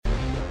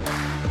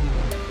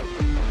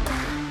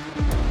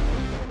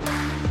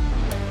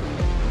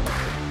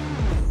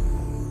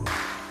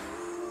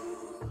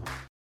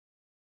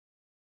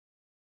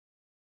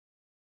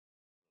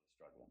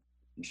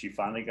And she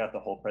finally got the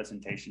whole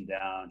presentation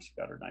down. She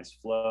got her nice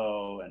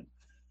flow,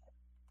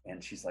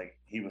 and she's like,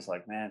 he was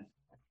like, man,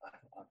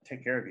 I'll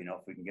take care of you,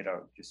 if we can get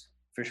our just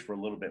fish for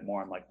a little bit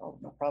more. I'm like, oh,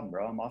 no problem,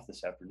 bro. I'm off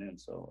this afternoon.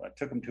 So I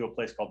took him to a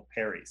place called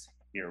Perry's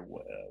here,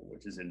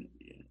 which is in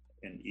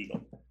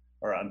Eagle,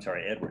 or I'm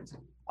sorry, Edwards,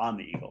 on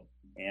the Eagle.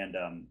 And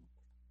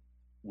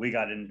we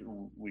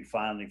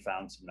finally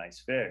found some nice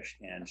fish,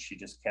 and she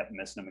just kept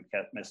missing them and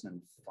kept missing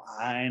them.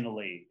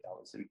 Finally,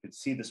 we could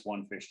see this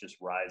one fish just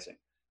rising,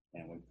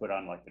 and we put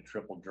on like the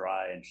triple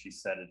dry, and she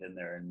set it in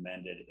there and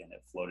mended, and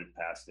it floated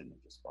past it, and it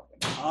just fucking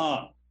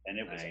hung. And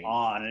it was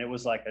on, and it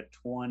was like a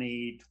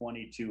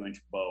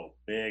 22-inch bow,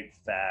 big,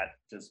 fat,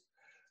 just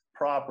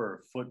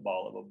proper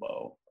football of a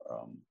bow,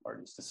 or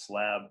just a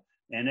slab.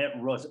 And it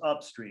was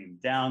upstream,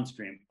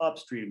 downstream,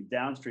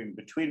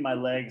 between my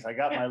legs. I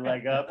got my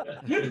leg up,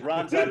 it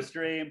runs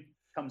upstream,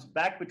 comes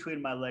back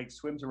between my legs,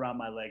 swims around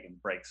my leg, and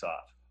breaks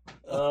off.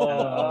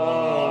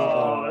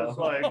 Oh, it's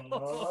like,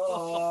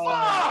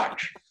 fuck!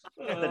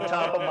 At the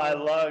top of my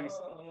lungs.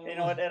 And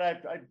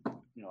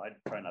I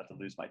try not to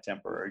lose my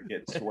temper or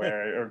get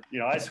swear, or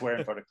I swear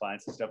in front of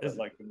clients and stuff. But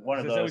like one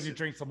of those, you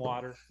drink some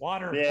water.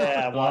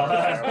 Yeah,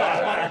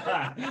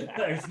 water.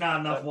 There's not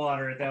enough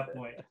water at that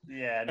point.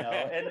 Yeah, no,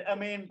 and I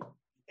mean,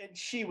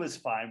 she was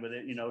fine with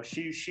it.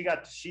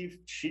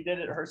 She did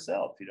it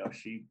herself.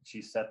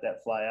 She set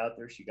that fly out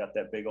there. She got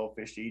that big old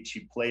fish to eat.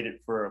 She played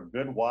it for a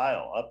good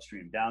while,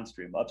 upstream,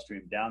 downstream,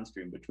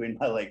 between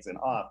my legs and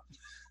off.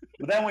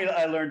 But then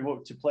I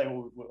learned to play,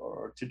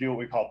 or to do what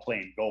we call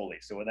playing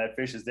goalie. So when that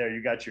fish is there,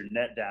 you got your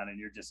net down, and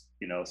you're just,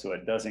 so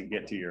it doesn't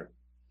get to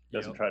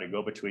doesn't try to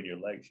go between your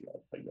legs. You got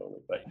to play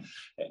goalie. But,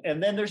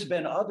 and then there's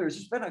been others.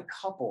 There's been a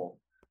couple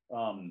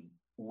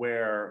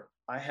where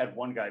I had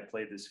one guy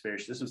play this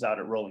fish. This was out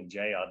at Rolling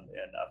J,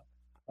 and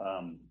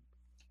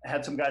I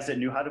had some guys that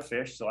knew how to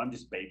fish. So I'm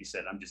just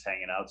babysitting. I'm just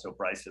hanging out so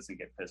Bryce doesn't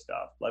get pissed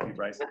off. Love you,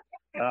 Bryce.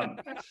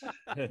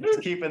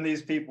 Just keeping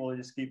these people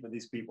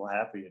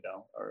happy,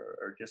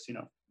 or just,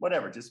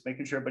 whatever, just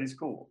making sure everybody's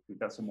cool. We've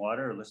got some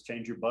water, or let's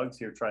change your bugs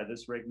here. Try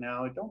this rig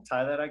now. Don't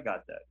tie that. I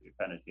got that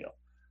kind of deal.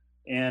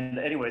 And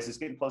anyways, it's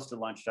getting close to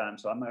lunchtime.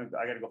 So I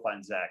got to go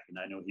find Zach, and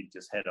I know he'd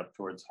just head up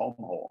towards Home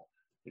Hole,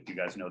 if you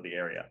guys know the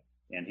area.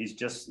 And he's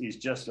just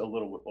a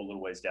little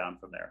ways down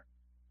from there.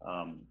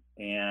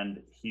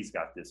 And he's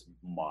got this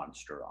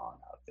monster on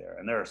out there,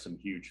 and there are some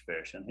huge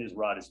fish, and his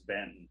rod is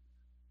bent.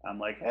 I'm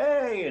like,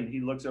 hey, and he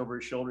looks over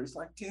his shoulder. He's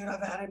like, dude,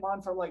 I've had him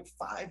on for like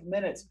 5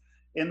 minutes.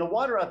 In the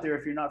water out there,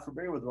 if you're not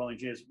familiar with Rolling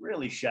J, is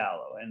really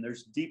shallow, and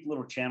there's deep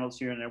little channels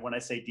here and there. When I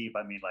say deep,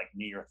 I mean like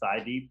knee or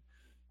thigh deep,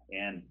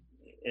 and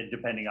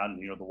depending on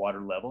the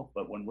water level.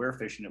 But when we're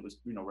fishing, it was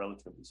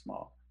relatively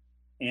small.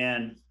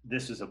 And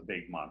this is a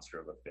big monster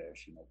of a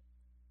fish,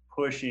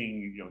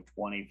 pushing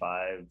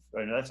 25.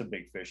 That's a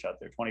big fish out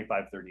there,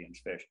 25,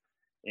 30-inch fish.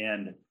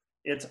 And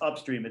it's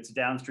upstream, it's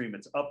downstream,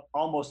 it's up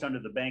almost under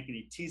the bank, and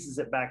he teases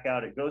it back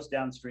out. It goes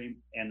downstream,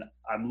 and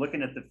I'm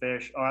looking at the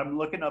fish, or I'm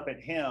looking up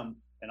at him,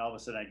 and all of a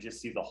sudden I just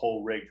see the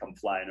whole rig come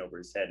flying over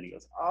his head, and he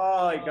goes,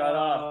 oh, he got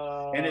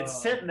off. And it's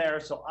sitting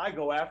there, so I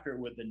go after it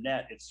with the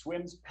net. It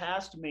swims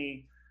past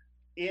me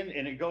and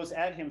it goes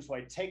at him, so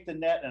I take the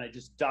net and I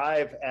just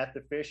dive at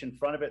the fish in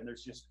front of it, and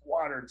there's just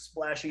water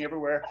splashing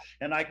everywhere,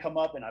 and I come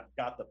up and I've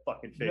got the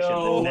fucking fish in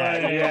the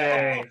net.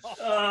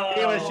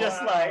 It was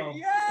just like,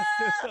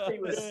 yeah,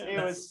 it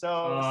was so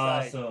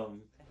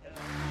awesome.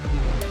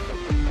 Exciting.